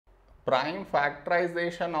Prime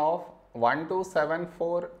factorization of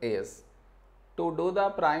 1274 is, to do the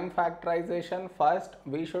prime factorization, first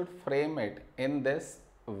we should frame it in this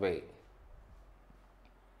way.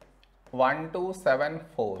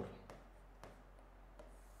 1274.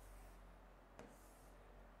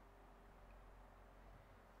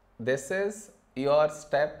 This is your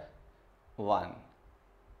step 1.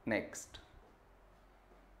 Next,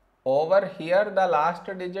 over here the last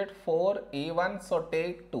digit 4 even, so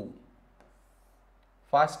take 2.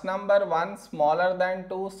 First number 1 smaller than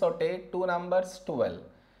 2, so take two numbers 12.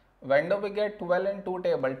 When do we get 12 in 2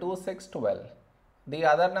 table? 2, 6, 12. The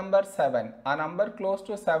other number 7. A number close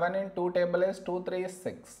to 7 in 2 table is 2, 3,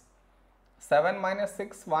 6. 7 minus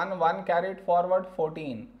 6, 1, 1 carried forward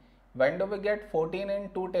 14. When do we get 14 in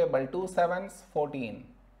 2 table? 2 sevens, 14.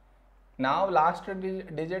 Now last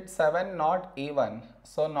digit 7 not even,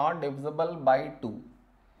 so not divisible by 2.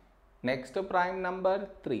 Next prime number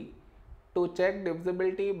 3. To check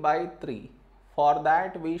divisibility by 3, for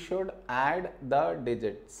that we should add the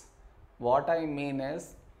digits. What I mean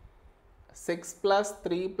is 6 plus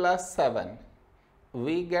 3 plus 7,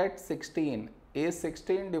 we get 16. Is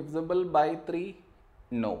 16 divisible by 3?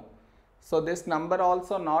 No. So this number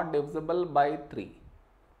also not divisible by 3.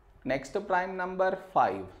 Next prime number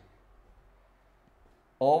 5.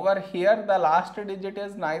 Over here the last digit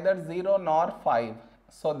is neither 0 nor 5.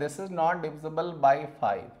 So this is not divisible by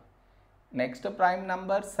 5. Next prime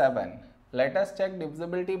number 7. Let us check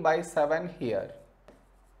divisibility by 7 here.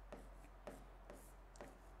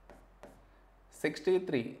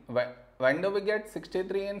 63. When do we get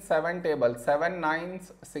 63 in 7 table? 7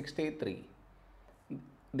 nines 63.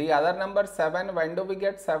 The other number 7, when do we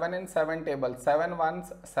get 7 in 7 table? 7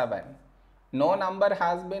 ones 7. No number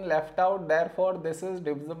has been left out, therefore this is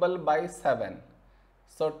divisible by 7.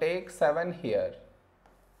 So take 7 here.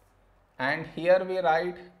 And here we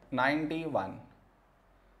write 91.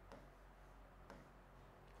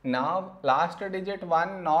 Now last digit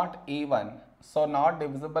 1 not even, so not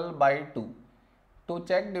divisible by 2. To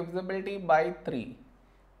check divisibility by 3,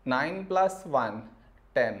 9 plus 1,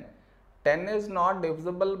 10. 10 is not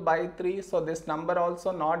divisible by 3, so this number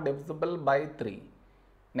also not divisible by 3.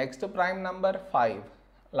 Next prime number 5.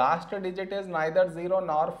 Last digit is neither 0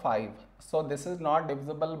 nor 5, so this is not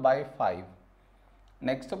divisible by 5.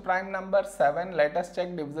 Next prime number 7. Let us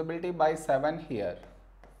check divisibility by 7 here.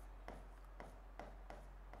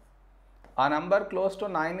 A number close to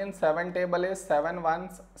 9 in 7 table is 7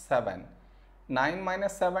 ones 7. 9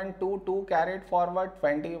 minus 7, 2, 2 carried forward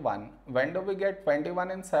 21. When do we get 21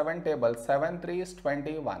 in 7 table? 7 3 is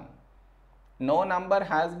 21. No number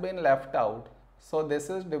has been left out, so this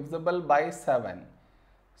is divisible by 7.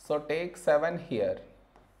 So take 7 here.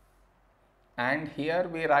 And here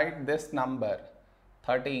we write this number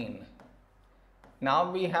 13.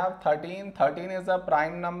 Now we have 13. 13 is a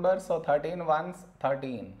prime number, so 13 ones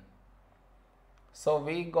 13. So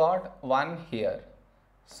we got 1 here.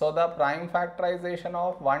 So the prime factorization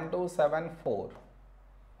of 1274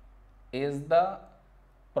 is the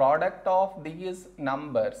product of these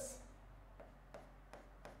numbers,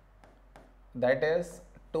 that is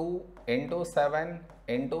 2 into 7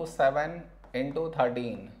 into 7 into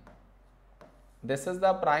 13. This is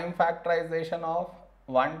the prime factorization of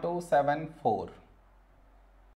 1274.